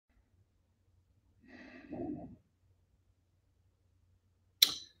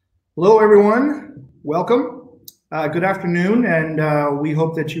Hello, everyone. Welcome. Good afternoon, and we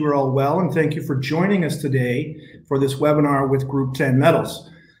hope that you are all well, and thank you for joining us today for this webinar with Group 10 Metals.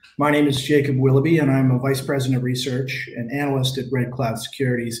 My name is Jacob Willoughby, and I'm a Vice President of Research and Analyst at Red Cloud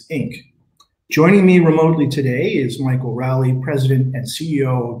Securities, Inc. Joining me remotely today is Michael Rowley, President and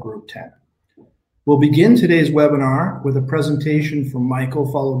CEO of Group 10. We'll begin today's webinar with a presentation from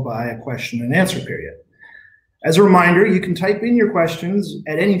Michael, followed by a question and answer period. As a reminder, you can type in your questions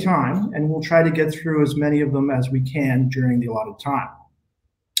at any time, and we'll try to get through as many of them as we can during the allotted time.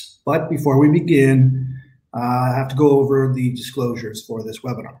 But before we begin, I have to go over the disclosures for this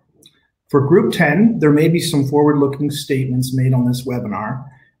webinar. For Group 10, there may be some forward-looking statements made on this webinar,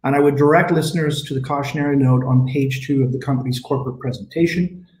 and I would direct listeners to the cautionary note on page 2 of the company's corporate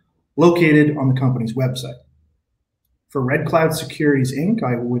presentation, located on the company's website. For Red Cloud Securities, Inc.,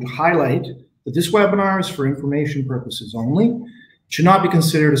 I would highlight that this webinar is for information purposes only. It should not be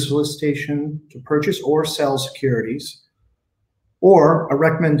considered a solicitation to purchase or sell securities or a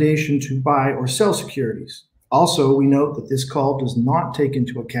recommendation to buy or sell securities. Also, we note that this call does not take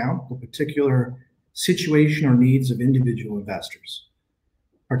into account the particular situation or needs of individual investors.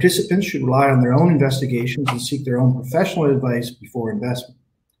 Participants should rely on their own investigations and seek their own professional advice before investment.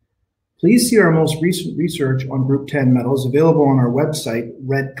 Please see our most recent research on Group 10 Metals available on our website,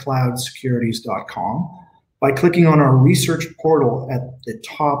 redcloudsecurities.com, by clicking on our research portal at the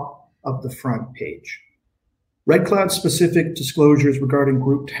top of the front page. Red Cloud specific disclosures regarding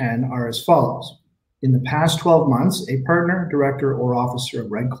Group 10 are as follows. In the past 12 months, a partner, director, or officer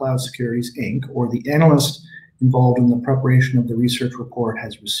of Red Cloud Securities, Inc., or the analyst involved in the preparation of the research report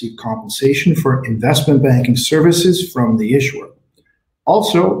has received compensation for investment banking services from the issuer.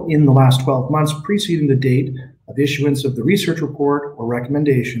 Also, in the last 12 months preceding the date of issuance of the research report or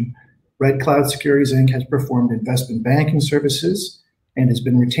recommendation, Red Cloud Securities, Inc. has performed investment banking services and has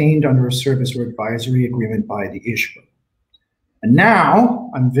been retained under a service or advisory agreement by the issuer. And now,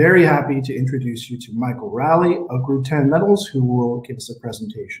 I'm very happy to introduce you to Michael Rowley of Group 10 Metals, who will give us a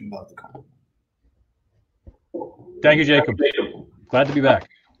presentation about the company. Thank you, Jacob. Glad to be back.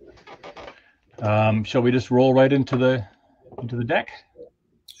 Shall we just roll right into the deck?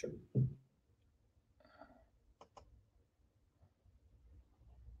 Sure.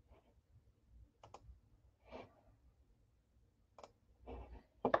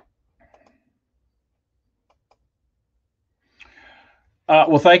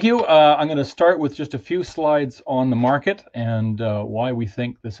 Well, thank you. I'm going to start with just a few slides on the market and why we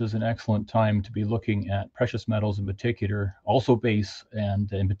think this is an excellent time to be looking at precious metals in particular, also base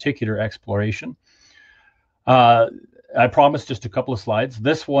and in particular exploration. I promised just a couple of slides.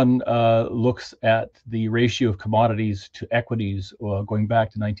 This one looks at the ratio of commodities to equities going back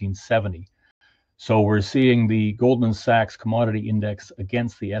to 1970. So we're seeing the Goldman Sachs Commodity Index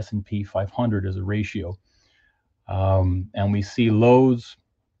against the S&P 500 as a ratio. And we see lows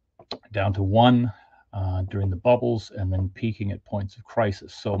down to 1 during the bubbles and then peaking at points of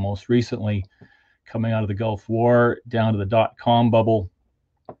crisis. So most recently, coming out of the Gulf War, down to the dot-com bubble,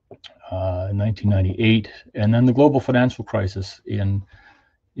 in 1998, and then the global financial crisis in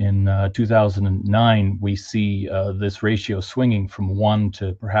 2009, we see this ratio swinging from 1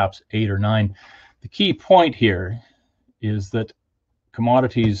 to perhaps 8 or 9. The key point here is that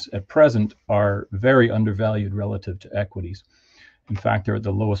commodities at present are very undervalued relative to equities. In fact, they're at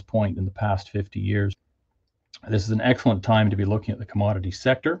the lowest point in the past 50 years. This is an excellent time to be looking at the commodity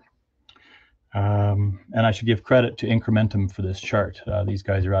sector. And I should give credit to Incrementum for this chart. These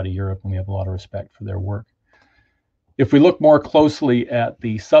guys are out of Europe and we have a lot of respect for their work. If we look more closely at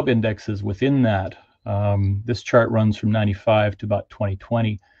the sub-indexes within that, this chart runs from 95 to about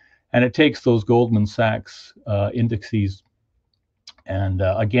 2020, and it takes those Goldman Sachs indices and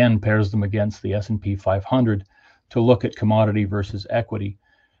again pairs them against the S&P 500 to look at commodity versus equity.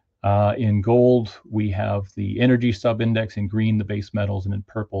 In gold, we have the energy sub-index, in green the base metals, and in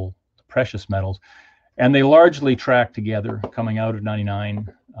purple precious metals, and they largely track together coming out of 99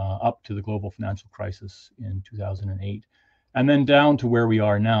 up to the global financial crisis in 2008, and then down to where we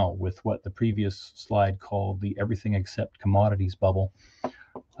are now with what the previous slide called the everything except commodities bubble.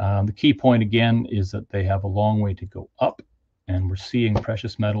 The key point again is that they have a long way to go up, and we're seeing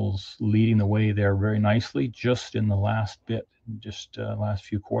precious metals leading the way there very nicely just in the last bit, last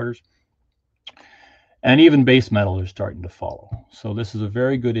few quarters. And even base metals are starting to follow. So this is a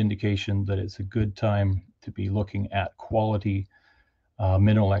very good indication that it's a good time to be looking at quality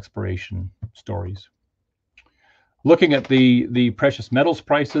mineral exploration stories. Looking at the precious metals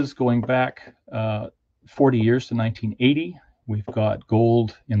prices going back 40 years to 1980, we've got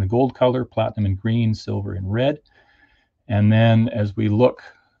gold in the gold color, platinum in green, silver in red. And then as we look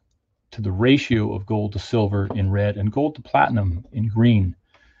to the ratio of gold to silver in red and gold to platinum in green.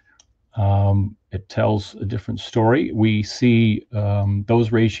 It tells a different story. We see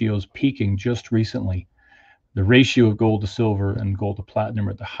those ratios peaking just recently. The ratio of gold to silver and gold to platinum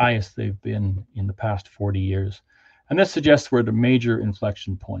are the highest they've been in the past 40 years. And this suggests we're at a major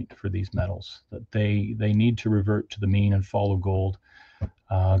inflection point for these metals, that they need to revert to the mean and follow gold.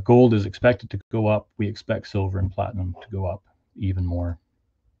 Gold is expected to go up. We expect silver and platinum to go up even more.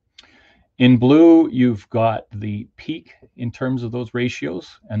 In blue, you've got the peak in terms of those ratios,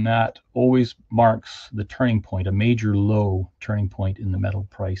 and that always marks the turning point, a major low turning point in the metal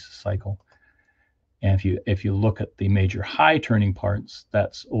price cycle. And if you look at the major high turning parts,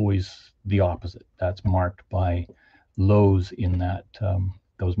 that's always the opposite. That's marked by lows in that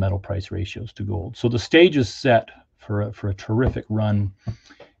those metal price ratios to gold. So the stage is set for a terrific run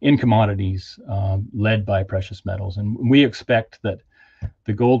in commodities led by precious metals, and we expect that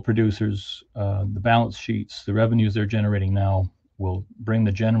the gold producers, the balance sheets, the revenues they're generating now will bring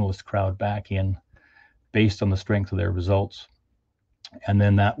the generalist crowd back in based on the strength of their results. And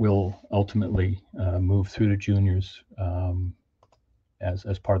then that will ultimately move through to juniors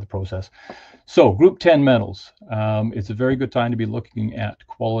as part of the process. So Group 10 metals, it's a very good time to be looking at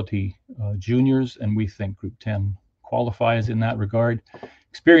quality juniors, and we think Group 10 qualifies in that regard.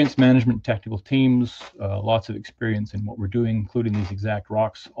 Experienced management, technical teams, lots of experience in what we're doing, including these exact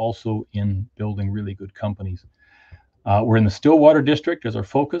rocks, also in building really good companies. We're in the Stillwater District as our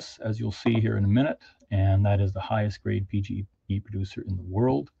focus, as you'll see here in a minute, and that is the highest grade PGE producer in the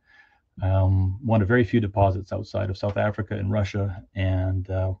world. One of very few deposits outside of South Africa and Russia, and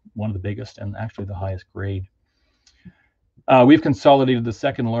one of the biggest and actually the highest grade. We've consolidated the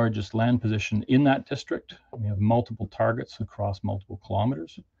second largest land position in that district. We have multiple targets across multiple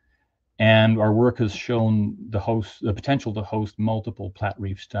kilometers, and our work has shown the potential to host multiple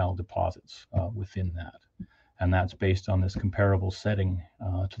Platreef style deposits within that. And that's based on this comparable setting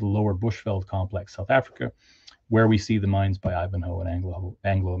to the lower Bushveld complex, South Africa, where we see the mines by Ivanhoe and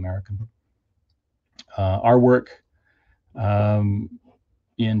Anglo-American. Our work in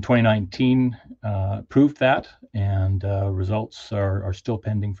 2019 proved that, and results are still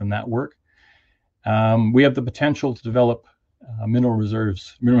pending from that work. We have the potential to develop mineral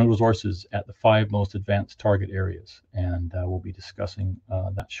resources at the 5 most advanced target areas, and we'll be discussing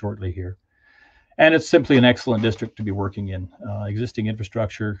that shortly here. And it's simply an excellent district to be working in. Existing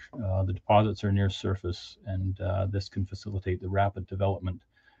infrastructure, the deposits are near surface, and this can facilitate the rapid development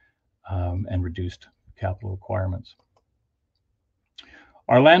and reduced capital requirements.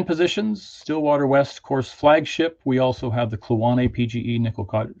 Our land positions, Stillwater West, course flagship. We also have the Kluane PGE nickel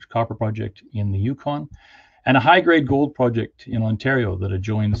copper project in the Yukon, and a high-grade gold project in Ontario that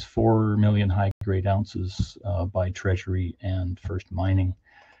adjoins 4 million high-grade ounces by Treasury and First Mining.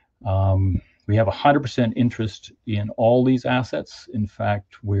 We have 100% interest in all these assets. In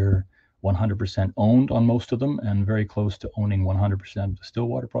fact, we're 100% owned on most of them and very close to owning 100% of the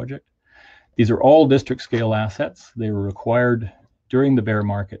Stillwater project. These are all district scale assets. They were acquired during the bear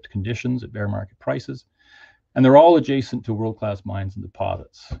market conditions at bear market prices, and they're all adjacent to world-class mines and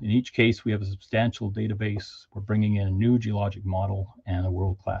deposits. In each case, we have a substantial database. We're bringing in a new geologic model and a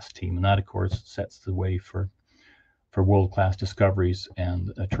world-class team, and that, of course, sets the way for world-class discoveries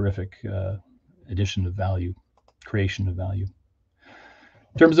and a terrific addition of value, creation of value.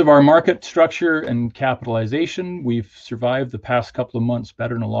 In terms of our market structure and capitalization, we've survived the past couple of months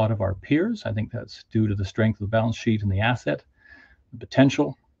better than a lot of our peers. I think that's due to the strength of the balance sheet and the asset, the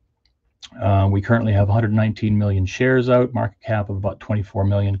potential. We currently have 119 million shares out, market cap of about 24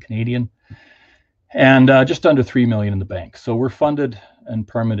 million Canadian, and just under 3 million in the bank. So we're funded and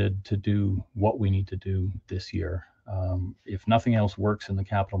permitted to do what we need to do this year. If nothing else works in the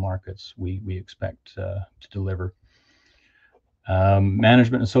capital markets, we expect to deliver.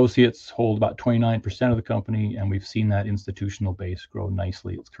 Management associates hold about 29% of the company, and we've seen that institutional base grow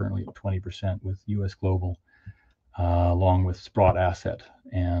nicely. It's currently at 20% with US Global, along with Sprott Asset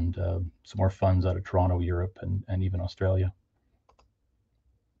and some more funds out of Toronto, Europe, and even Australia.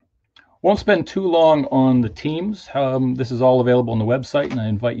 Won't spend too long on the teams. This is all available on the website, and I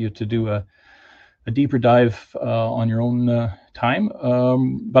invite you to do a deeper dive on your own time.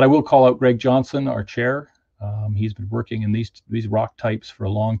 But I will call out Greg Johnson, our chair. He's been working in these rock types for a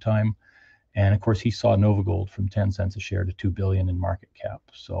long time. And of course, he saw NovaGold from 10 cents a share to 2 billion in market cap.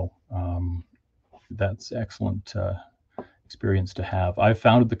 So that's excellent experience to have. I've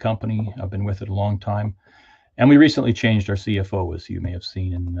founded the company. I've been with it a long time. And we recently changed our CFO, as you may have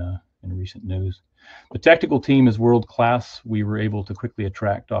seen in recent news. The technical team is world-class. We were able to quickly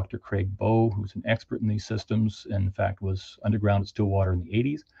attract Dr. Craig Bowe, who's an expert in these systems, and in fact was underground at Stillwater in the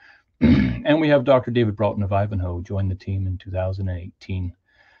 80s, And we have Dr. David Broughton of Ivanhoe joined the team in 2018.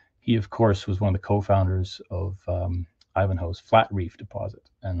 He, of course, was one of the co-founders of Ivanhoe's Flat Reef deposit,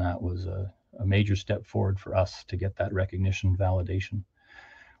 and that was a major step forward for us to get that recognition, validation.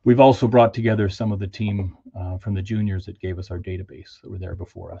 We've also brought together some of the team from the juniors that gave us our database that were there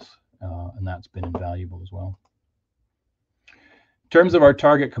before us, and that's been invaluable as well. In terms of our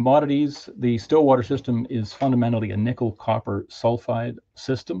target commodities, the Stillwater system is fundamentally a nickel copper sulfide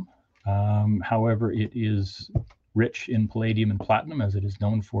system. However, it is rich in palladium and platinum, as it is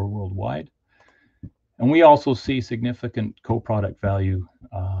known for worldwide. And we also see significant co-product value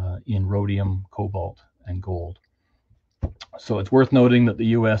in rhodium, cobalt, and gold. So it's worth noting that the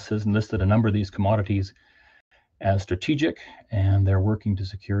US has enlisted a number of these commodities as strategic, and they're working to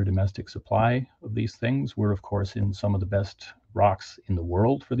secure domestic supply of these things. We're, of course, in some of the best rocks in the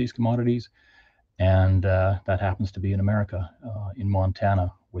world for these commodities, and that happens to be in America, in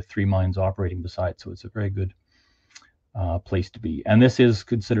Montana, with 3 mines operating beside. So it's a very good place to be. And this is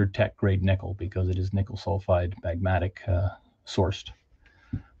considered tech grade nickel because it is nickel sulfide magmatic sourced.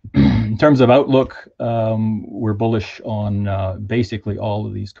 In terms of outlook, we're bullish on basically all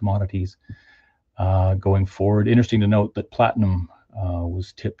of these commodities going forward. Interesting to note that platinum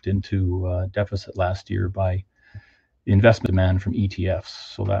was tipped into deficit last year by investment demand from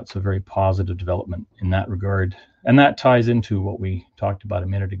ETFs. So that's a very positive development in that regard. And that ties into what we talked about a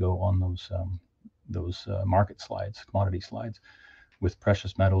minute ago on those market slides, commodity slides, with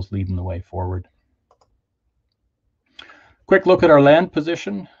precious metals leading the way forward. Quick look at our land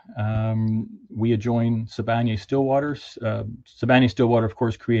position. We adjoin Sibanye-Stillwater. Sibanye-Stillwater, of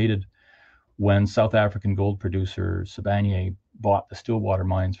course, created when South African gold producer Sibanye bought the Stillwater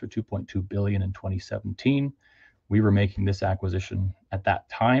mines for $2.2 billion in 2017. We were making this acquisition at that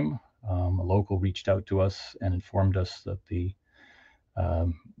time. A local reached out to us and informed us that the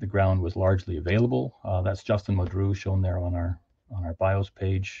ground was largely available. That's Justin Modrou, shown there on our bios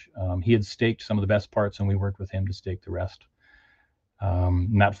page. He had staked some of the best parts, and we worked with him to stake the rest.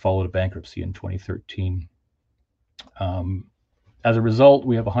 And that followed a bankruptcy in 2013. As a result,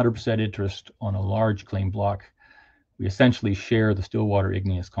 we have 100% interest on a large claim block. We essentially share the Stillwater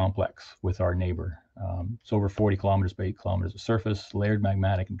Igneous Complex with our neighbor. It's over 40 kilometers by 8 kilometers of surface, layered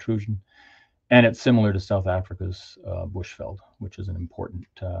magmatic intrusion, and it's similar to South Africa's Bushveld, which is an important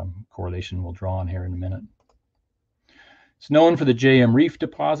correlation we'll draw on here in a minute. It's known for the JM Reef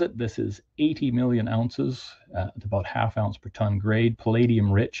deposit. This is 80 million ounces at about ½ ounce per ton grade,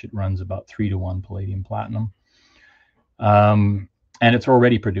 palladium rich. It runs about 3-to-1 palladium platinum. And it's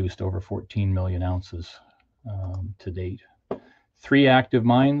already produced over 14 million ounces to date. 3 active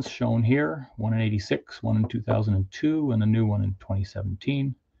mines shown here, one in '86, one in 2002, and a new one in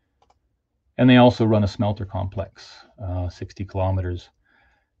 2017. And they also run a smelter complex 60 kilometers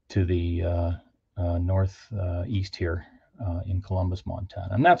to the northeast here in Columbus,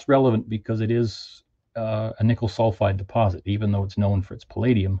 Montana. And that's relevant because it is a nickel sulfide deposit. Even though it's known for its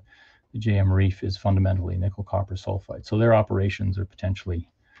palladium, the JM Reef is fundamentally nickel copper sulfide. So their operations are potentially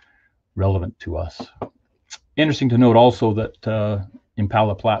relevant to us. Interesting to note also that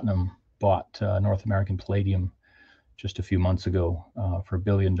Impala Platinum bought North American Palladium just a few months ago for $1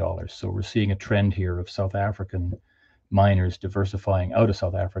 billion. So we're seeing a trend here of South African miners diversifying out of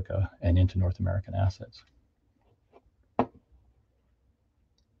South Africa and into North American assets.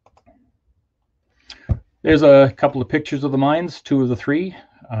 There's a couple of pictures of the mines, 2 of the 3.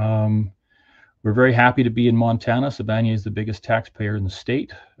 We're very happy to be in Montana. Sibanye is the biggest taxpayer in the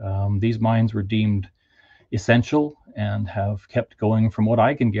state. These mines were deemed essential and have kept going, from what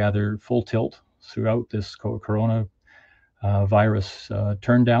I can gather, full tilt throughout this corona virus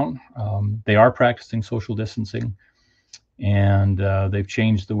turn down. They are practicing social distancing, and they've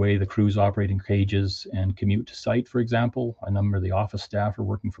changed the way the crews operate in cages and commute to site, for example. A number of the office staff are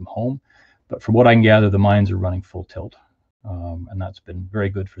working from home, but from what I can gather, the mines are running full tilt. And that's been very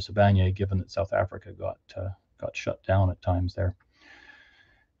good for Sibanye, given that South Africa got shut down at times there.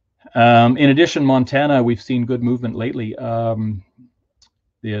 In addition, Montana, we've seen good movement lately. The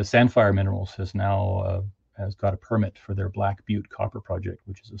Sandfire Minerals has now has got a permit for their Black Butte copper project,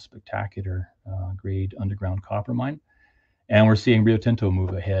 which is a spectacular grade underground copper mine. And we're seeing Rio Tinto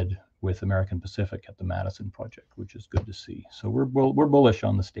move ahead with American Pacific at the Madison project, which is good to see. So we're bullish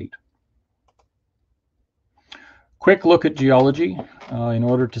on the state. Quick look at geology in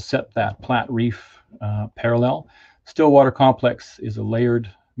order to set that Platte Reef parallel. Stillwater Complex is a layered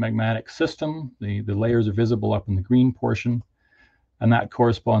magmatic system. The layers are visible up in the green portion, and that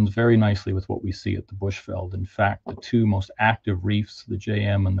corresponds very nicely with what we see at the Bushveld. In fact, the 2 most active reefs, the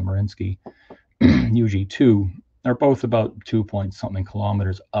JM and the Marinsky UG2, are both about 2-point-something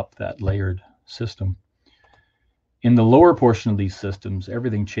kilometers up that layered system. In the lower portion of these systems,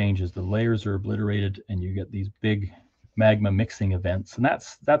 everything changes. The layers are obliterated, and you get these big magma mixing events, and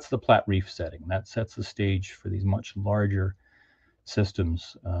that's the Platreef setting. That sets the stage for these much larger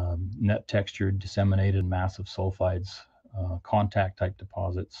systems, net textured, disseminated, massive sulfides, contact type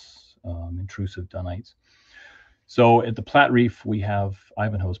deposits, intrusive dunites. So at the Platreef, we have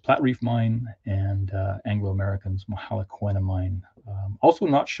Ivanhoe's Platreef mine and Anglo American's Mogalakwena mine. Also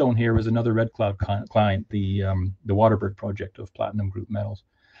not shown here is another Red Cloud client, the Waterberg project of Platinum Group Metals.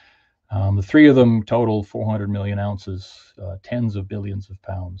 The three of them total 400 million ounces, tens of billions of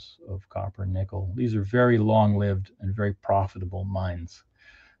pounds of copper and nickel. These are very long-lived and very profitable mines,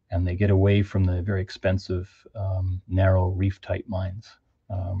 and they get away from the very expensive, narrow reef-type mines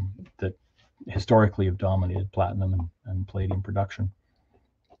that historically have dominated platinum and palladium production.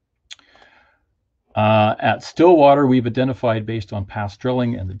 At Stillwater, we've identified, based on past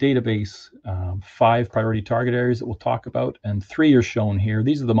drilling and the database, 5 priority target areas that we'll talk about, and 3 are shown here.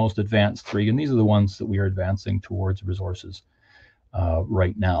 These are the most advanced 3, and these are the ones that we are advancing towards resources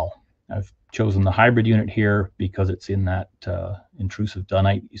right now. I've chosen the hybrid unit here because it's in that intrusive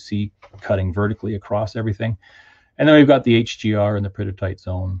dunite you see cutting vertically across everything. And then we've got the HGR and the peridotite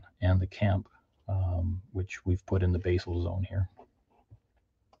zone and the camp, which we've put in the basal zone here.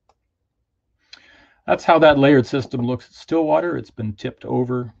 That's how that layered system looks at Stillwater. It's been tipped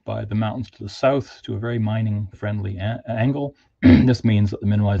over by the mountains to the south to a very mining-friendly angle. This means that the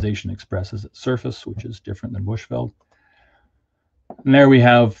mineralization expresses at surface, which is different than Bushveld. And there we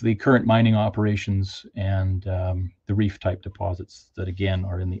have the current mining operations and the reef-type deposits that, again,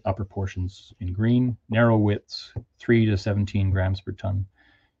 are in the upper portions in green, narrow widths, 3 to 17 grams per ton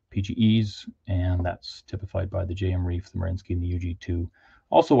PGEs, and that's typified by the JM Reef, the Marinsky, and the UG2.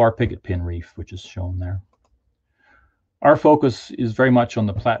 Also our Picket Pin Reef, which is shown there. Our focus is very much on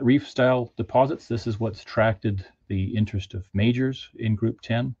the Platreef style deposits. This is what's attracted the interest of majors in Group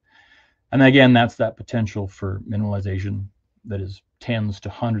 10. And again, that's that potential for mineralization that is tens to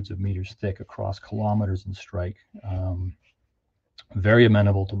hundreds of meters thick across kilometers in strike. Very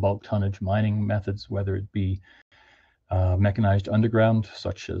amenable to bulk tonnage mining methods, whether it be mechanized underground,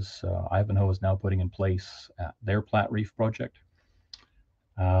 such as Ivanhoe is now putting in place at their Platreef project.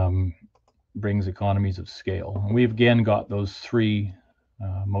 Brings economies of scale. And we've again got those 3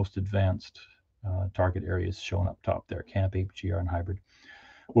 most advanced target areas shown up top there, camp, HGR, and hybrid.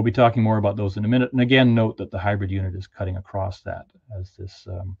 We'll be talking more about those in a minute. And again, note that the hybrid unit is cutting across that as this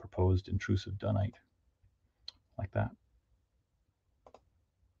proposed intrusive dunite, like that.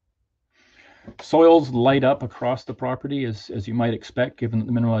 Soils light up across the property, as you might expect, given that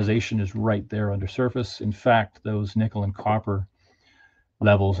the mineralization is right there under surface. In fact, those nickel and copper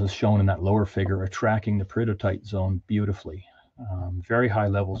levels, as shown in that lower figure, are tracking the peridotite zone beautifully. Very high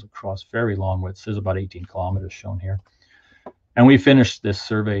levels across very long widths. There's about 18 kilometers shown here. And we finished this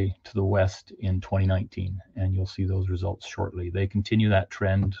survey to the west in 2019, and you'll see those results shortly. They continue that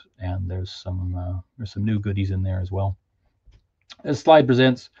trend, and there's some new goodies in there as well. This slide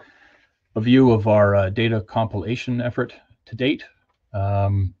presents a view of our data compilation effort to date.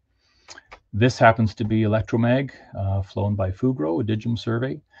 This happens to be electromag flown by Fugro, a Digim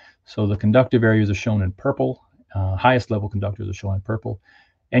survey. So the conductive areas are shown in purple. Highest level conductors are shown in purple.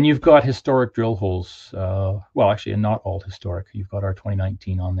 And you've got historic drill holes. Well, actually, not all historic. You've got our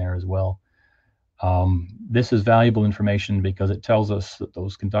 2019 on there as well. This is valuable information because it tells us that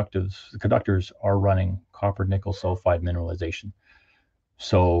those the conductors are running copper nickel sulfide mineralization.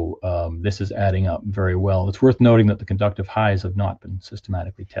 So this is adding up very well. It's worth noting that the conductive highs have not been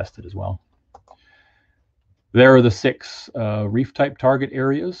systematically tested as well. There are the 6 reef-type target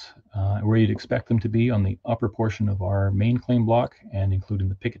areas where you'd expect them to be on the upper portion of our main claim block, and including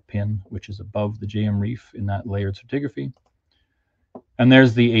the Picket Pin, which is above the JM Reef in that layered stratigraphy. And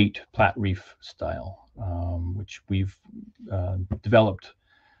there's the 8 Platreef style, which we've developed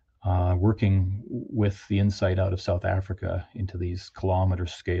working with the insight out of South Africa into these kilometer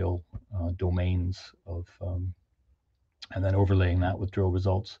scale domains of, and then overlaying that with drill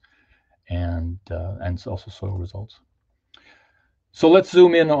results and also soil results. So let's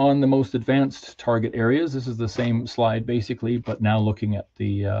zoom in on the most advanced target areas. This is the same slide basically, but now looking at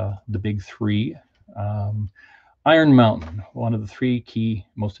the big 3. Iron Mountain, one of the 3 key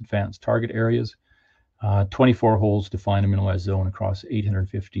most advanced target areas. 24 holes define a mineralized zone across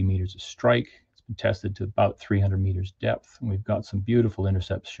 850 meters of strike. It's been tested to about 300 meters depth, and we've got some beautiful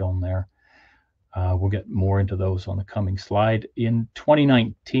intercepts shown there. We'll get more into those on the coming slide. In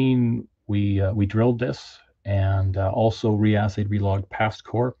 2019, we drilled this and also reassayed, relogged past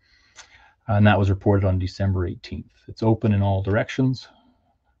core. and that was reported on December 18th. It's open in all directions.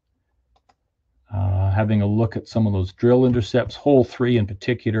 Having a look at some of those drill intercepts, hole 3 in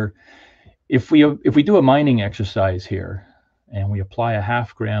particular. If we do a mining exercise here and we apply a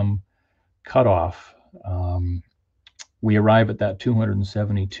 0.5 gram cutoff, we arrive at that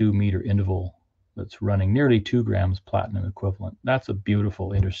 272 meter interval that's running nearly 2 grams platinum equivalent. That's a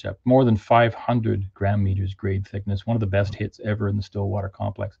beautiful intercept, more than 500 gram meters grade thickness, one of the best hits ever in the Stillwater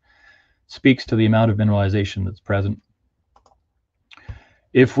complex. Speaks to the amount of mineralization that's present.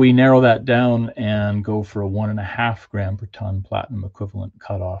 If we narrow that down and go for a 1.5 gram per ton platinum equivalent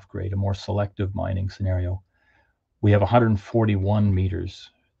cutoff grade, a more selective mining scenario, we have 141 meters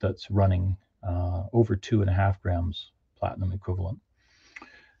that's running over 2.5 grams platinum equivalent.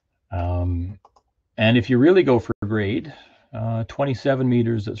 And if you really go for grade, 27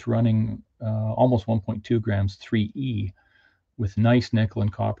 meters that's running almost 1.2 grams 3E with nice nickel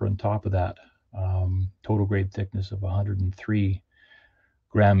and copper on top of that, total grade thickness of 103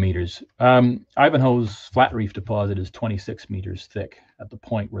 gram meters. Ivanhoe's Flat Reef deposit is 26 meters thick at the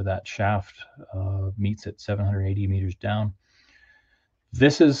point where that shaft meets at 780 meters down.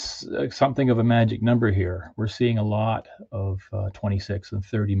 This is something of a magic number here. We're seeing a lot of 26 and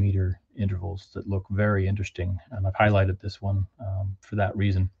 30 meter intervals that look very interesting, and I've highlighted this one for that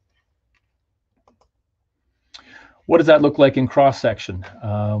reason. What does that look like in cross-section?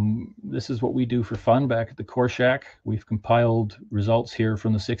 This is what we do for fun back at the Core Shack. We've compiled results here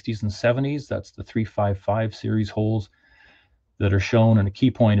from the 60s and 70s. That's the 355 series holes that are shown, and a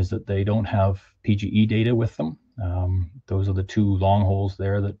key point is that they don't have PGE data with them. Those are the 2 long holes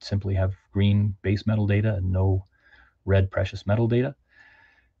there that simply have green base metal data and no red precious metal data.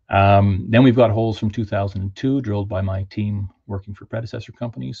 Then we've got holes from 2002 drilled by my team working for predecessor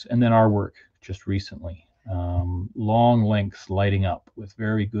companies, and then our work just recently. Long lengths lighting up with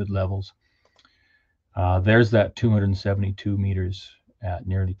very good levels. There's that 272 meters at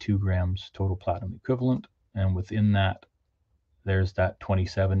nearly 2 grams total platinum equivalent, and within that there's that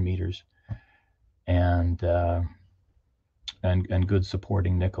 27 meters and good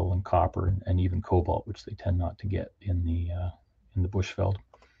supporting nickel and copper and even cobalt, which they tend not to get in the Bushveld.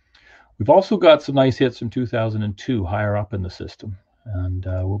 We've also got some nice hits from 2002 higher up in the system, and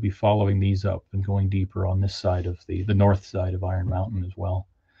we'll be following these up and going deeper on this side of the north side of Iron Mountain as well.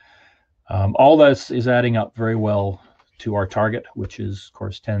 All this is adding up very well to our target, which is, of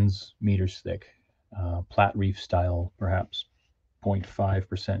course, 10 meters thick, Flat Reef style, perhaps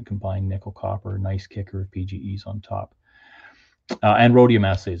 0.5% combined nickel copper, nice kicker of PGEs on top, and rhodium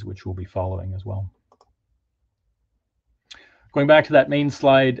assays, which we'll be following as well. Going back to that main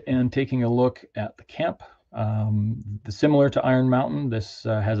slide and taking a look at the camp, similar to Iron Mountain, this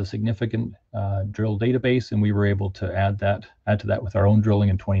has a significant drill database, and we were able to add to that with our own drilling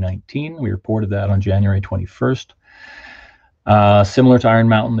in 2019. We reported that on January 21st. Similar to Iron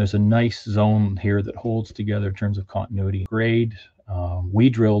Mountain, there's a nice zone here that holds together in terms of continuity and grade. We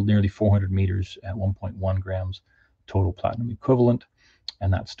drilled nearly 400 meters at 1.1 grams total platinum equivalent,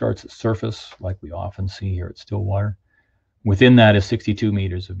 and that starts at surface like we often see here at Stillwater. Within that is 62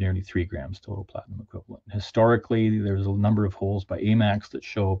 meters of nearly 3 grams total platinum equivalent. Historically, there's a number of holes by AMAX that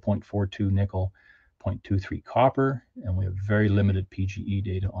show 0.42 nickel, 0.23 copper, and we have very limited PGE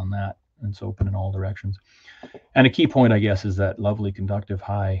data on that. And it's open in all directions. And a key point, I guess, is that lovely conductive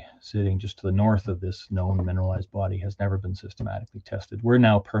high sitting just to the north of this known mineralized body has never been systematically tested. We're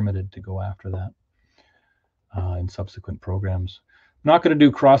now permitted to go after that in subsequent programs. I'm not going to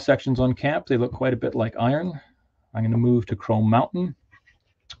do cross sections on camp. They look quite a bit like iron. I'm going to move to Chrome Mountain.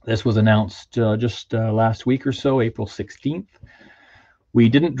 This was announced just last week or so, April 16th. We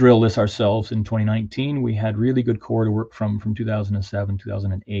didn't drill this ourselves in 2019. We had really good core to work from 2007,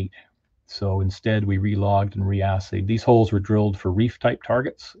 2008. So instead, we relogged and reassayed. These holes were drilled for reef-type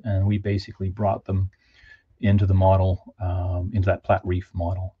targets, and we basically brought them into the model, into that Flat Reef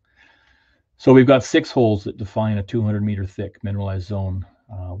model. So we've got 6 holes that define a 200-meter thick mineralized zone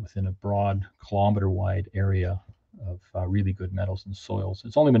within a broad, kilometer-wide area of really good metals and soils.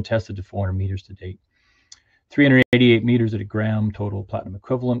 It's only been tested to 400 meters to date. 388 meters at a gram total platinum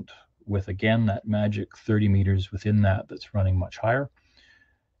equivalent, with, again, that magic 30 meters within that that's running much higher.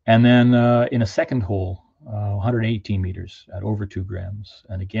 And then in a second hole, 118 meters at over 2 grams.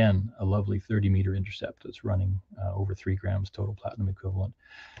 And again, a lovely 30-meter intercept that's running over 3 grams total platinum equivalent.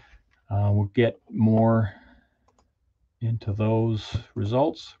 We'll get more into those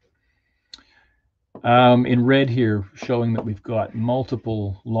results. In red here, showing that we've got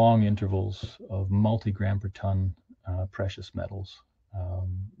multiple long intervals of multi-gram per ton precious metals.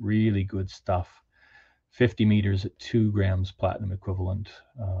 Really good stuff. 50 meters at 2 grams platinum equivalent.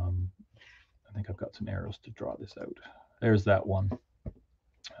 I think I've got some arrows to draw this out. There's that one.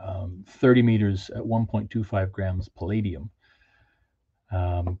 30 meters at 1.25 grams palladium,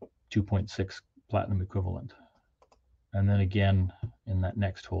 2.6 platinum equivalent. And then again, in that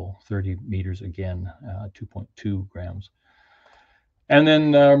next hole, 30 meters again, 2.2 grams. And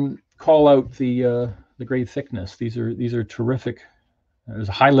then call out the grade thickness. These are terrific. There's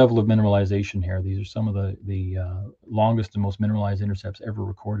a high level of mineralization here. These are some of the longest and most mineralized intercepts ever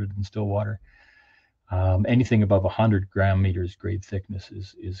recorded in Stillwater. Anything above 100 gram meters grade thickness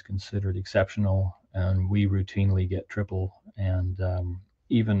is considered exceptional, and we routinely get triple. And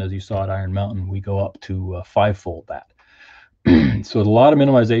even as you saw at Iron Mountain, we go up to fivefold that. So a lot of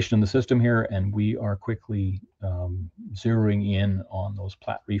mineralization in the system here, and we are quickly zeroing in on those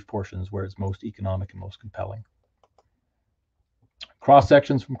Platte Reef portions where it's most economic and most compelling. Cross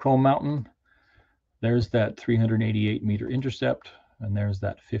sections from Chrome Mountain. There's that 388 meter intercept, and there's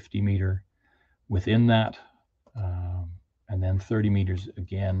that 50 meter within that, and then 30 meters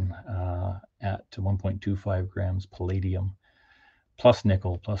again at 1.25 grams palladium, plus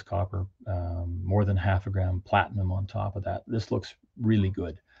nickel, plus copper, more than half a gram platinum on top of that. This looks really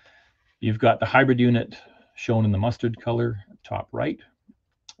good. You've got the hybrid unit shown in the mustard color, top right,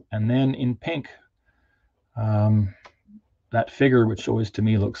 and then in pink, that figure, which always to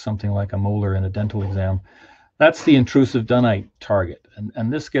me looks something like a molar in a dental exam, that's the intrusive dunite target.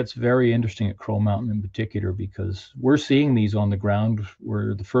 And this gets very interesting at Crow Mountain in particular, because we're seeing these on the ground.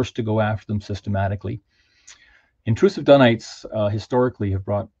 We're the first to go after them systematically. Intrusive dunites historically have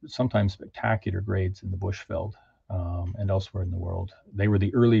brought sometimes spectacular grades in the Bushveld and elsewhere in the world. They were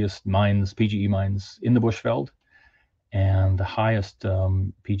the earliest mines, PGE mines, in the Bushveld, and the highest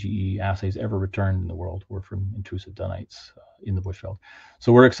PGE assays ever returned in the world were from intrusive dunites in the Bushveld.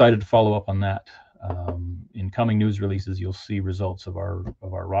 So we're excited to follow up on that. In coming news releases, you'll see results of our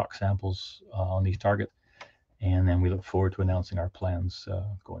rock samples on these targets, and then we look forward to announcing our plans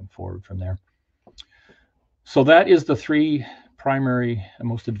going forward from there. So that is the three primary and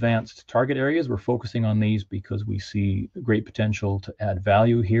most advanced target areas. We're focusing on these because we see great potential to add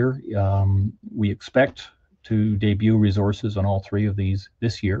value here. We expect to debut resources on all three of these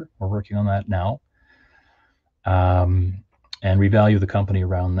this year. We're working on that now, and revalue the company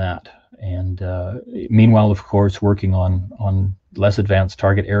around that. And meanwhile, of course, working on less advanced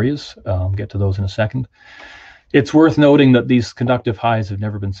target areas. Get to those in a second. It's worth noting that these conductive highs have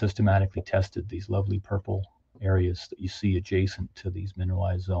never been systematically tested, these lovely purple areas that you see adjacent to these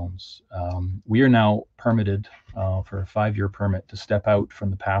mineralized zones. We are now permitted for a 5-year permit to step out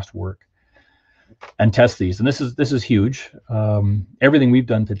from the past work and test these. And this is huge. Everything we've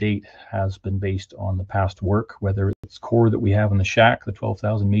done to date has been based on the past work, whether it's core that we have in the shack, the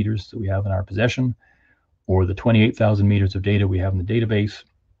 12,000 meters that we have in our possession, or the 28,000 meters of data we have in the database,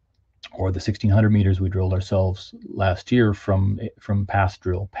 or the 1,600 meters we drilled ourselves last year from past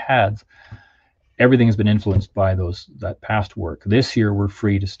drill pads. Everything has been influenced by that past work. This year, we're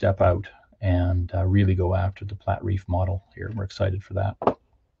free to step out and really go after the Platte Reef model here. We're excited for that.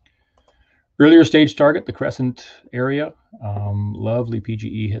 Earlier stage target, the Crescent area. Lovely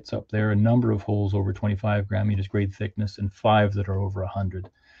PGE hits up there. A number of holes over 25 gram meters grade thickness and 5 that are over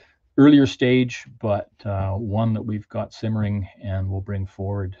 100. Earlier stage, but one that we've got simmering and we'll bring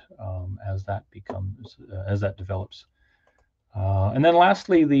forward as that develops. And then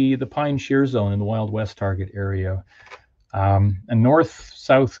lastly, the Pine Shear Zone in the Wild West target area, a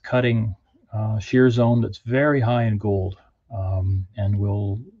north-south cutting shear zone that's very high in gold, and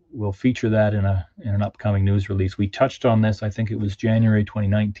we'll feature that in an upcoming news release. We touched on this, I think it was January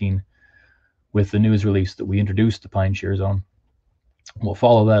 2019, with the news release that we introduced the Pine Shear Zone. We'll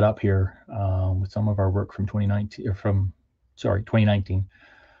follow that up here with some of our work from 2019,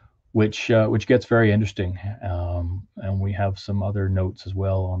 which gets very interesting, and we have some other notes as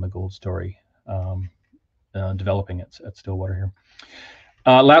well on the gold story developing at Stillwater here.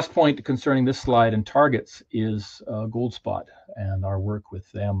 Last point concerning this slide and targets is Goldspot and our work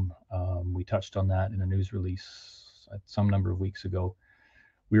with them. We touched on that in a news release some number of weeks ago.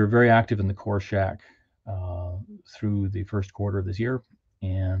 We were very active in the core shack through the first quarter of this year,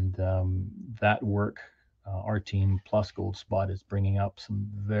 and that work, our team plus Goldspot is bringing up some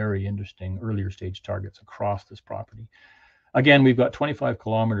very interesting earlier stage targets across this property. Again, we've got 25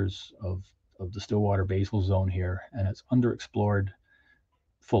 kilometers of the Stillwater basal zone here, and it's underexplored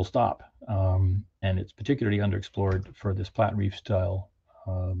full stop, and it's particularly underexplored for this Platte Reef style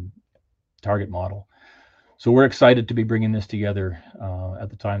target model. So we're excited to be bringing this together at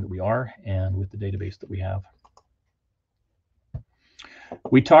the time that we are, and with the database that we have.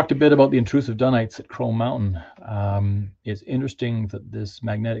 We talked a bit about the intrusive dunites at Chrome Mountain. It's interesting that this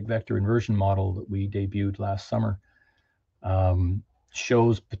magnetic vector inversion model that we debuted last summer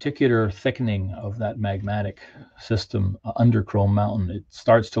shows particular thickening of that magmatic system under Chrome Mountain. It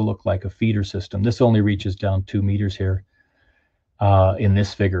starts to look like a feeder system. This only reaches down 2 meters here in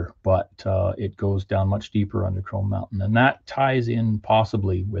this figure, but it goes down much deeper under Chrome Mountain. And that ties in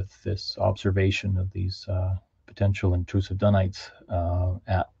possibly with this observation of these potential intrusive dunites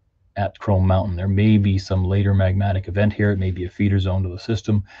at Chrome Mountain. There may be some later magmatic event here. It may be a feeder zone to the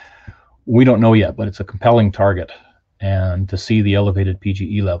system. We don't know yet, but it's a compelling target. And to see the elevated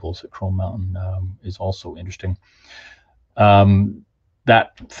PGE levels at Chrome Mountain is also interesting.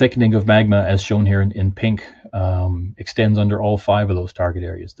 That thickening of magma, as shown here in pink, extends under all 5 of those target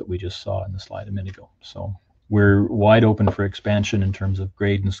areas that we just saw in the slide a minute ago. So we're wide open for expansion in terms of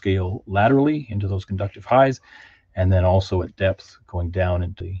grade and scale laterally into those conductive highs, and then also at depth going down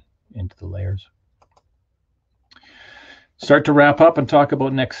into the layers. Start to wrap up and talk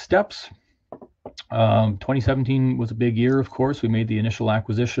about next steps. 2017 was a big year, of course. We made the initial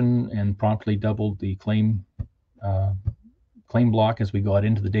acquisition and promptly doubled the claim block as we got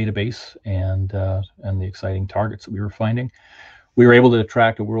into the database and the exciting targets that we were finding. We were able to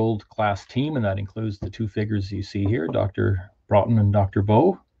attract a world-class team, and that includes the 2 figures you see here, Dr. Broughton and Dr.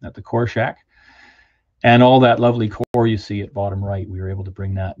 Bowe at the Core Shack. And all that lovely core you see at bottom right, we were able to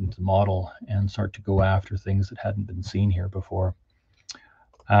bring that into the model and start to go after things that hadn't been seen here before.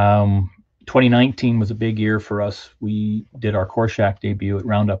 2019 was a big year for us. We did our Core Shack debut at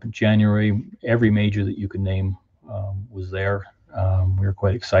Roundup in January. Every major that you could name was there. We were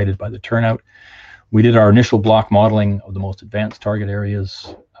quite excited by the turnout. We did our initial block modeling of the most advanced target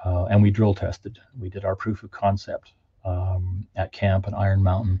areas, and we drill tested. We did our proof of concept at Camp and Iron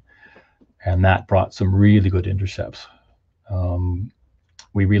Mountain, and that brought some really good intercepts.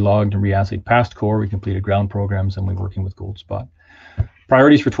 We relogged and reassayed past core. We completed ground programs, and we're working with Goldspot.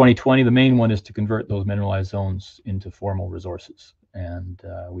 Priorities for 2020, the main one is to convert those mineralized zones into formal resources, and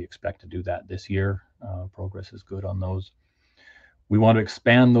we expect to do that this year. Progress is good on those. We want to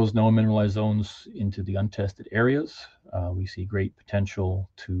expand those known mineralized zones into the untested areas. We see great potential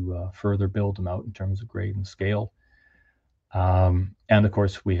to further build them out in terms of grade and scale. And of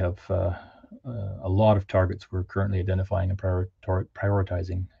course, we have a lot of targets we're currently identifying and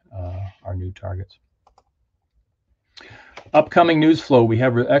prioritizing our new targets. Upcoming news flow, we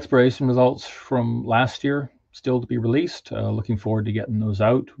have exploration results from last year still to be released. Looking forward to getting those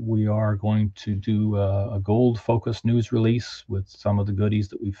out. We are going to do a gold-focused news release with some of the goodies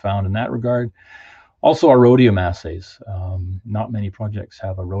that we found in that regard. Also, our rhodium assays. Not many projects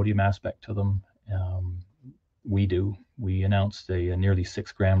have a rhodium aspect to them. We do. We announced a nearly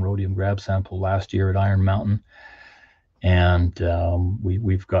 6-gram rhodium grab sample last year at Iron Mountain, and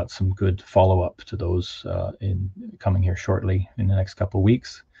we've got some good follow-up to those coming here shortly in the next couple of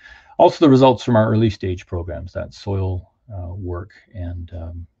weeks. Also, the results from our early stage programs, that soil work and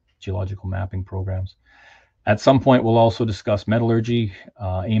geological mapping programs. At some point, we'll also discuss metallurgy.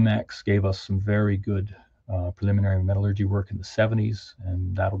 AMEX gave us some very good preliminary metallurgy work in the 70s,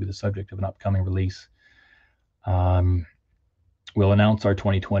 and that'll be the subject of an upcoming release. We'll announce our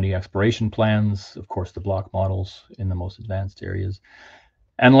 2020 exploration plans, of course, the block models in the most advanced areas.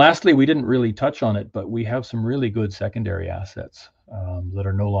 And lastly, we didn't really touch on it, but we have some really good secondary assets that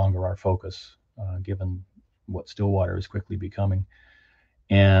are no longer our focus, given what Stillwater is quickly becoming.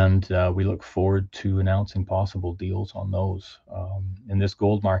 And we look forward to announcing possible deals on those. In this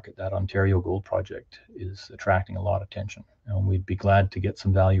gold market, that Ontario Gold Project is attracting a lot of attention, and we'd be glad to get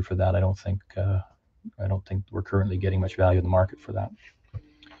some value for that. I don't think we're currently getting much value in the market for that.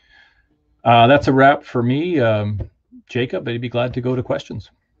 That's a wrap for me. Jacob, I'd be glad to go to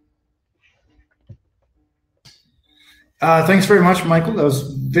questions. Thanks very much, Michael. That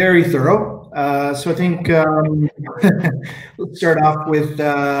was very thorough. So I think let's start off with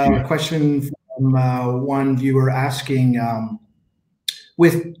a question from one viewer asking,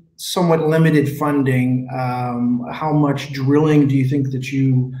 with somewhat limited funding, how much drilling do you think that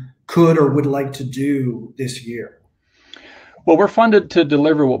you could or would like to do this year? Well, we're funded to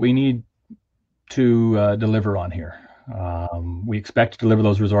deliver what we need to deliver on here. We expect to deliver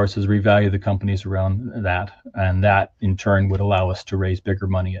those resources, revalue the companies around that, and that in turn would allow us to raise bigger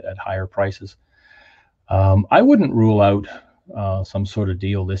money at higher prices. I wouldn't rule out some sort of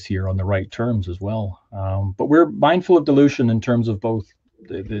deal this year on the right terms as well. But we're mindful of dilution in terms of both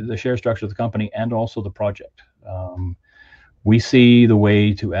the share structure of the company and also the project. We see the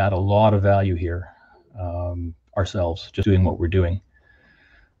way to add a lot of value here ourselves, just doing what we're doing.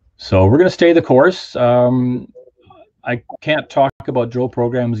 So we're going to stay the course. I can't talk about drill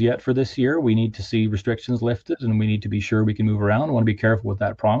programs yet for this year. We need to see restrictions lifted, and we need to be sure we can move around. I want to be careful with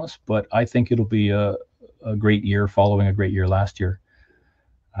that promise, but I think it'll be a great year following a great year last year.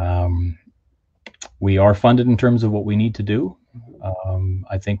 We are funded in terms of what we need to do.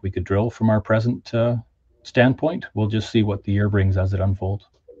 I think we could drill from our present standpoint. We'll just see what the year brings as it unfolds.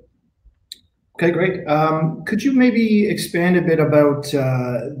 Okay, great. Could you maybe expand a bit about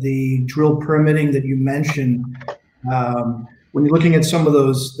the drill permitting that you mentioned? When you're looking at some of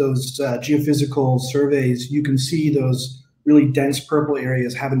those geophysical surveys, you can see those really dense purple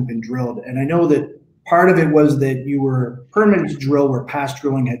areas haven't been drilled. And I know that part of it was that you were permitted to drill where past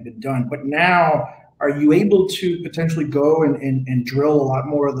drilling had been done. But now, are you able to potentially go and drill a lot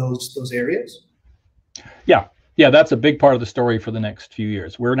more of those areas? Yeah, that's a big part of the story for the next few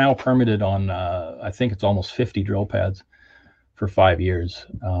years. We're now permitted on, I think it's almost 50 drill pads for 5 years,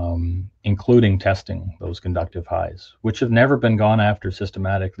 including testing those conductive highs, which have never been gone after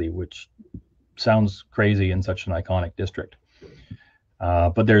systematically, which sounds crazy in such an iconic district.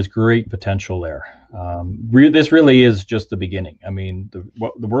 But there's great potential there. This really is just the beginning. I mean,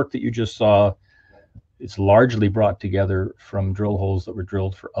 the work that you just saw is largely brought together from drill holes that were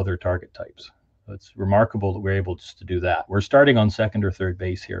drilled for other target types. It's remarkable that we're able just to do that. We're starting on second or third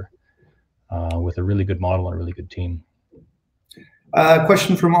base here with a really good model and a really good team.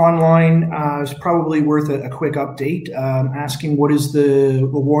 Question from online is probably worth a quick update, asking what is the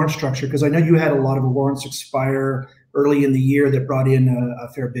warrant structure? Because I know you had a lot of warrants expire early in the year that brought in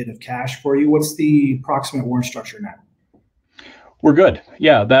a fair bit of cash for you. What's the approximate warrant structure now? We're good.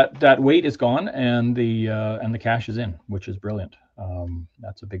 Yeah, that weight is gone, and the cash is in, which is brilliant.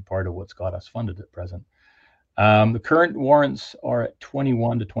 That's a big part of what's got us funded at present. The current warrants are at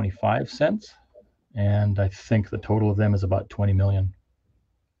 21 to 25 cents, and I think the total of them is about 20 million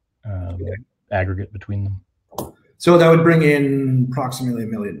aggregate between them. So that would bring in approximately $1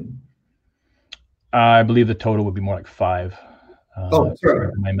 million. I believe the total would be more like 5. Oh, sorry.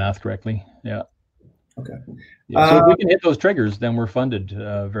 If my math correctly. Yeah. Okay. Yeah, so if we can hit those triggers, then we're funded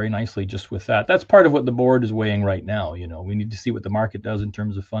very nicely just with that. That's part of what the board is weighing right now. You know, we need to see what the market does in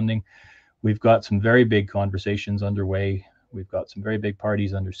terms of funding. We've got some very big conversations underway. We've got some very big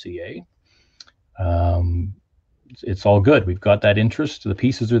parties under CA. It's all good. We've got that interest. The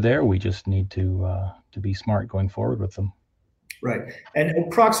pieces are there. We just need to be smart going forward with them. Right. And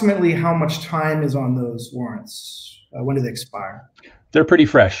approximately how much time is on those warrants? When do they expire? They're pretty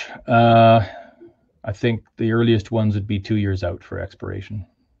fresh. I think the earliest ones would be 2 years out for expiration.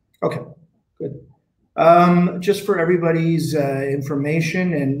 Okay, good. Just for everybody's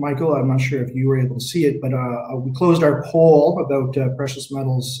information, and Michael, I'm not sure if you were able to see it, but we closed our poll about precious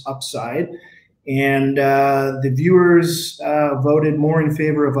metals upside, and the viewers voted more in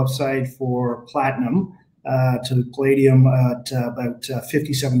favor of upside for platinum to palladium at about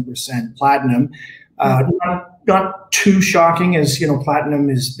 57% platinum. Not too shocking, as you know, platinum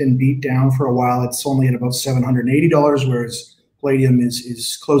has been beat down for a while. It's only at about $780, whereas palladium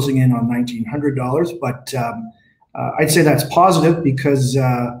is closing in on $1,900. But I'd say that's positive because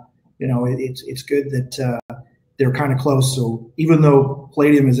you know it's good that they're kind of close. So even though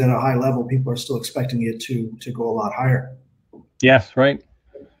palladium is at a high level, people are still expecting it to go a lot higher. Yes, right.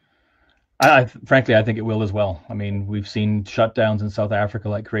 Frankly, I think it will as well. I mean, we've seen shutdowns in South Africa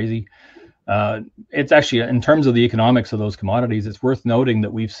like crazy. It's actually, in terms of the economics of those commodities, it's worth noting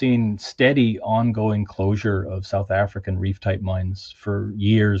that we've seen steady ongoing closure of South African reef type mines for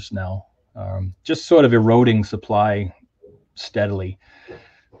years now, just sort of eroding supply steadily.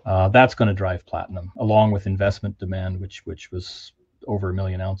 That's going to drive platinum, along with investment demand, which was over 1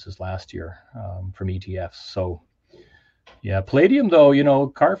 million ounces last year from ETFs. So yeah, palladium, though, you know,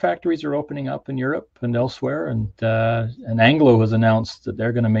 car factories are opening up in Europe and elsewhere, and Anglo has announced that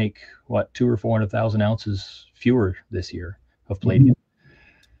they're going to make, what, 200,000 or 400,000 ounces fewer this year of palladium.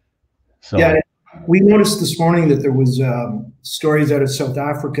 So yeah, we noticed this morning that there was stories out of South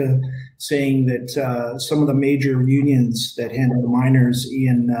Africa saying that some of the major unions that handle the miners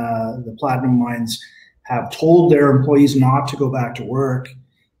in the platinum mines have told their employees not to go back to work,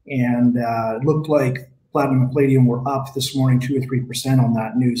 and it looked like platinum and palladium were up this morning 2 or 3% on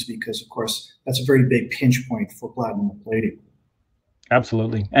that news, because of course that's a very big pinch point for platinum and palladium.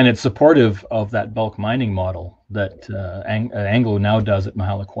 Absolutely, and it's supportive of that bulk mining model that Anglo now does at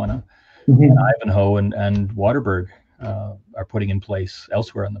Mogalakwena, and Ivanhoe and Waterberg are putting in place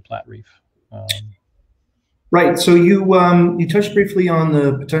elsewhere on the Platte Reef. Right. So you touched briefly on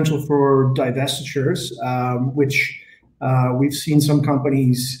the potential for divestitures, which we've seen some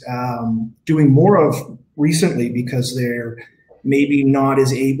companies doing more of recently because they're maybe not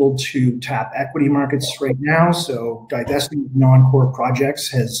as able to tap equity markets right now. So divesting of non-core projects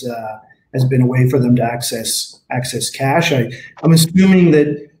has been a way for them to access cash. I'm assuming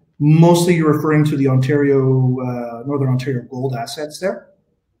that mostly you're referring to the Northern Ontario gold assets there.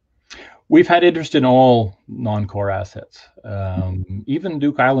 We've had interest in all non-core assets, even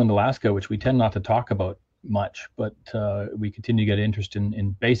Duke Island, Alaska, which we tend not to talk about much, but we continue to get interest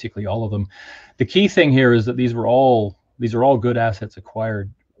in basically all of them. The key thing here is that these are all good assets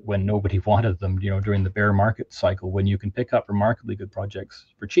acquired when nobody wanted them, during the bear market cycle, when you can pick up remarkably good projects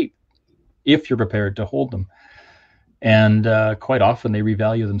for cheap, if you're prepared to hold them. And quite often they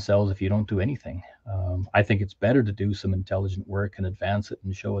revalue themselves if you don't do anything. I think it's better to do some intelligent work and advance it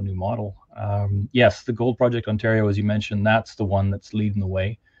and show a new model. Yes, the Gold Project Ontario, as you mentioned, that's the one that's leading the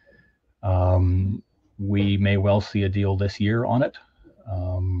way. We may well see a deal this year on it.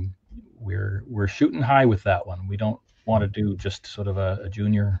 We're shooting high with that one. We don't want to do just sort of a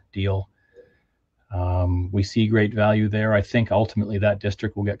junior deal. We see great value there. I think ultimately that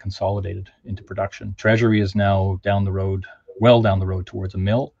district will get consolidated into production. Treasury is now down the road, well down the road towards a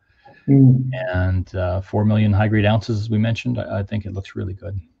mill. And 4 million high-grade ounces, as we mentioned. I think it looks really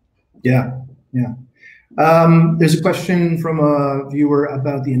good. Yeah. There's a question from a viewer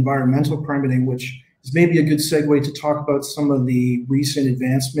about the environmental permitting, which is maybe a good segue to talk about some of the recent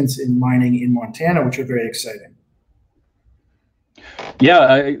advancements in mining in Montana, which are very exciting.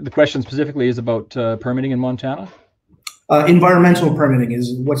 Yeah, the question specifically is about permitting in Montana. Environmental permitting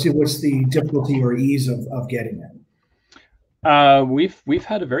is what's the difficulty or ease of getting it? We've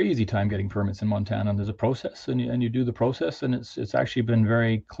had a very easy time getting permits in Montana. There's a process, and you do the process, and it's actually been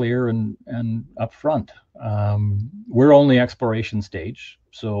very clear and upfront. We're only exploration stage,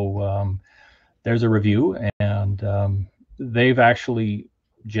 so there's a review, and they've actually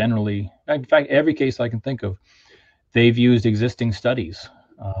generally, in fact, every case I can think of, they've used existing studies,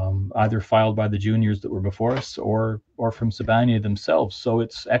 either filed by the juniors that were before us or from Sibanye themselves. So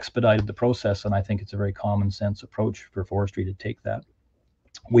it's expedited the process, and I think it's a very common sense approach for forestry to take that.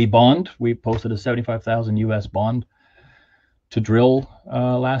 We posted a $75,000 US bond to drill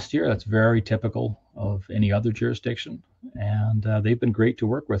last year. That's very typical of any other jurisdiction, and they've been great to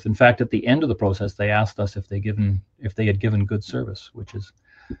work with. In fact, at the end of the process, they asked us if they had given good service, which is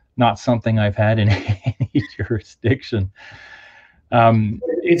not something I've had in any jurisdiction.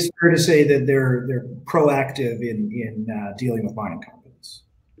 It's fair to say that they're proactive in dealing with mining companies.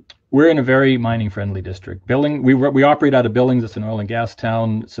 We're in a very mining-friendly district. We operate out of Billings. It's an oil and gas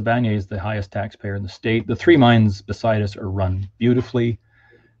town. Sibanye is the highest taxpayer in the state. The 3 mines beside us are run beautifully.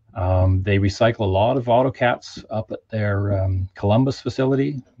 They recycle a lot of autocats up at their Columbus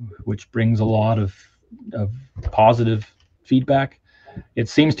facility, which brings a lot of positive feedback. It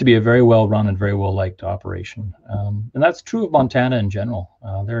seems to be a very well run and very well liked operation, and that's true of Montana in general.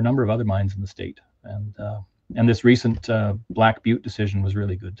 There are a number of other mines in the state, and this recent Black Butte decision was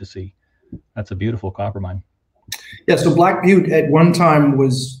really good to see. That's a beautiful copper mine. Yeah, so Black Butte at one time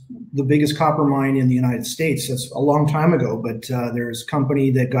was the biggest copper mine in the United States. That's a long time ago, but there's a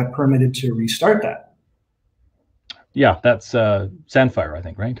company that got permitted to restart that. Yeah, that's Sandfire, I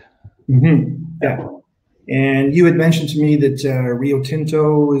think, right? Mm-hmm. Yeah. And you had mentioned to me that Rio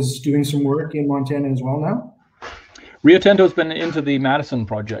Tinto is doing some work in Montana as well now? Rio Tinto's been into the Madison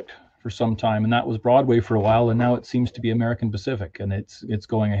project for some time, and that was Broadway for a while, and now it seems to be American Pacific, and it's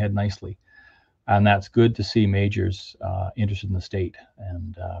going ahead nicely. And that's good to see majors interested in the state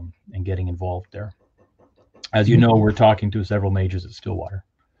and getting involved there. As you know, we're talking to several majors at Stillwater.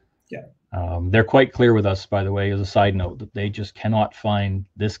 Yeah. They're quite clear with us, by the way, as a side note, that they just cannot find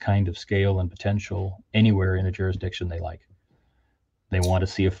this kind of scale and potential anywhere in a jurisdiction they like. They want to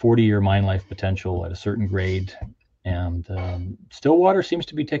see a 40-year mine life potential at a certain grade, and Stillwater seems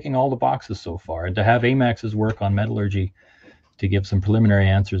to be ticking all the boxes so far. And to have AMAX's work on metallurgy to give some preliminary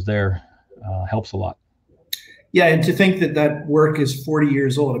answers there helps a lot. Yeah, and to think that work is 40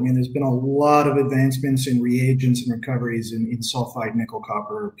 years old. I mean, there's been a lot of advancements in reagents and recoveries in sulfide nickel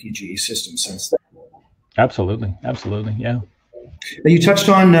copper PGE systems since then. Absolutely, yeah. Now, you touched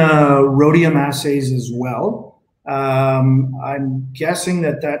on rhodium assays as well. I'm guessing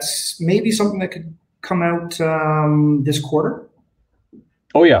that's maybe something that could come out this quarter?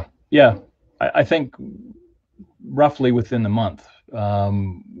 Oh, yeah. I think roughly within the month.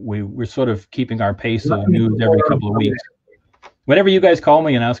 We're sort of keeping our pace of news every couple of weeks. Whenever you guys call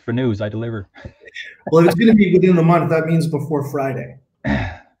me and ask for news, I deliver. Well, if it's going to be within the month, that means before Friday.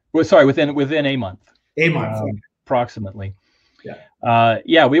 Well, sorry, within a month. A month. Approximately.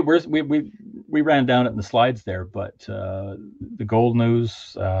 Yeah, we ran down it in the slides there, but the gold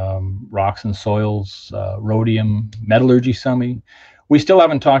news, rocks and soils, rhodium, metallurgy semi. We still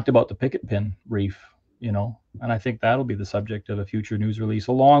haven't talked about the picket pin reef, you know, and I think that'll be the subject of a future news release,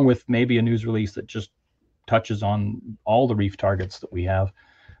 along with maybe a news release that just touches on all the reef targets that we have.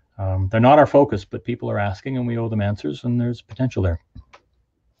 They're not our focus, but people are asking, and we owe them answers, and there's potential there.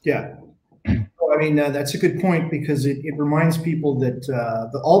 Yeah. I mean, that's a good point, because it reminds people that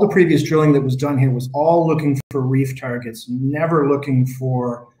all the previous drilling that was done here was all looking for reef targets, never looking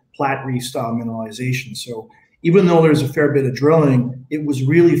for flat reef style mineralization. So even though there's a fair bit of drilling, it was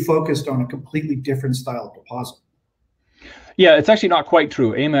really focused on a completely different style of deposit. Yeah, it's actually not quite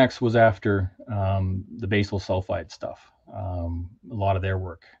true. AMAX was after the basal sulfide stuff, a lot of their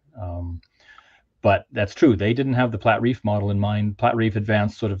work. But that's true. They didn't have the Platte Reef model in mind. Platte Reef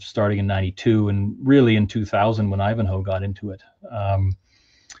advanced sort of starting in 92 and really in 2000 when Ivanhoe got into it.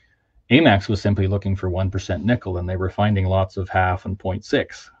 AMAX was simply looking for 1% nickel, and they were finding lots of 0.5 and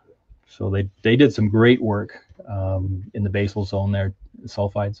 0.6. So they did some great work in the basal zone there,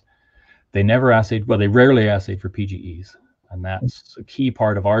 sulfides. They never assayed, well, they rarely assayed for PGEs. And that's a key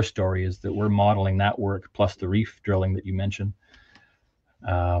part of our story, is that we're modeling that work plus the reef drilling that you mentioned.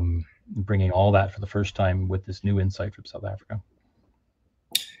 Bringing all that for the first time with this new insight from South Africa.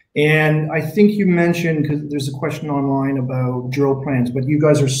 And I think you mentioned, because there's a question online about drill plans, but you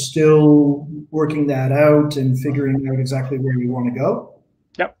guys are still working that out and figuring out exactly where you want to go?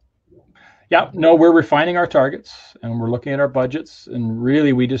 Yep. Yeah, no, we're refining our targets and we're looking at our budgets, and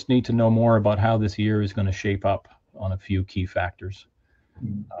really we just need to know more about how this year is going to shape up on a few key factors.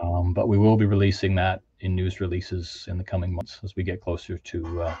 But we will be releasing that in news releases in the coming months as we get closer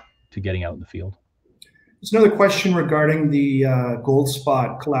to getting out in the field. There's another question regarding the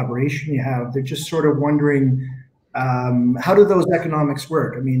Goldspot collaboration you have. They're just sort of wondering, how do those economics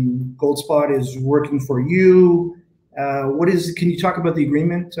work? I mean, Goldspot is working for you. Can you talk about the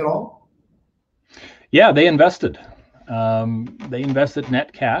agreement at all? Yeah, they invested. They invested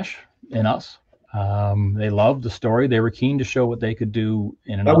net cash in us. They loved the story. They were keen to show what they could do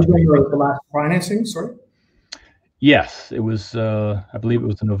in an. That was the last financing, sorry? Yes, it was, I believe it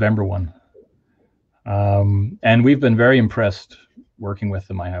was the November one. And we've been very impressed working with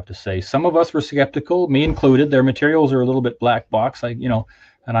them, I have to say. Some of us were skeptical, me included. Their materials are a little bit black box, and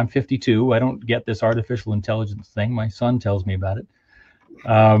I'm 52. I don't get this artificial intelligence thing. My son tells me about it.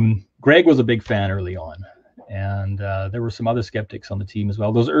 Greg was a big fan early on, and there were some other skeptics on the team as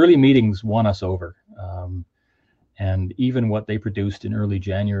well. Those early meetings won us over. And even what they produced in early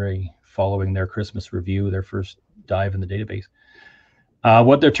January following their Christmas review, their first dive in the database,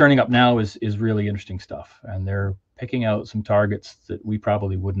 what they're turning up now is really interesting stuff, and they're picking out some targets that we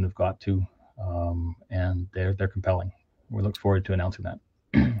probably wouldn't have got to, and they're compelling. We look forward to announcing that.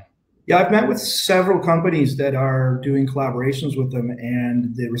 Yeah, I've met with several companies that are doing collaborations with them,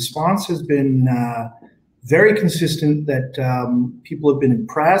 and the response has been very consistent, that people have been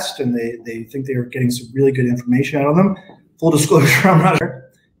impressed, and they think they're getting some really good information out of them. Full disclosure, I'm not sure.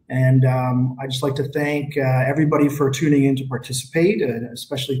 And I'd just like to thank everybody for tuning in to participate, and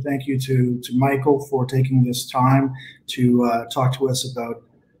especially thank you to Michael for taking this time to talk to us about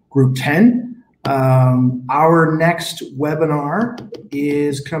Group 10. Our next webinar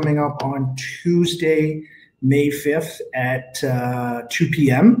is coming up on Tuesday, May 5th at 2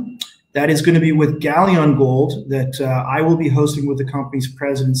 p.m. That is going to be with Galleon Gold, that I will be hosting with the company's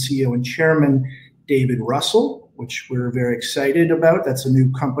president, CEO, and chairman, David Russell, which we're very excited about. That's a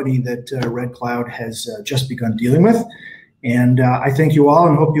new company that Red Cloud has just begun dealing with. And I thank you all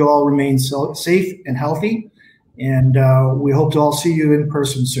and hope you all remain safe and healthy. And we hope to all see you in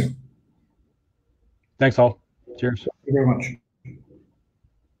person soon. Thanks all. Cheers. Thank you very much.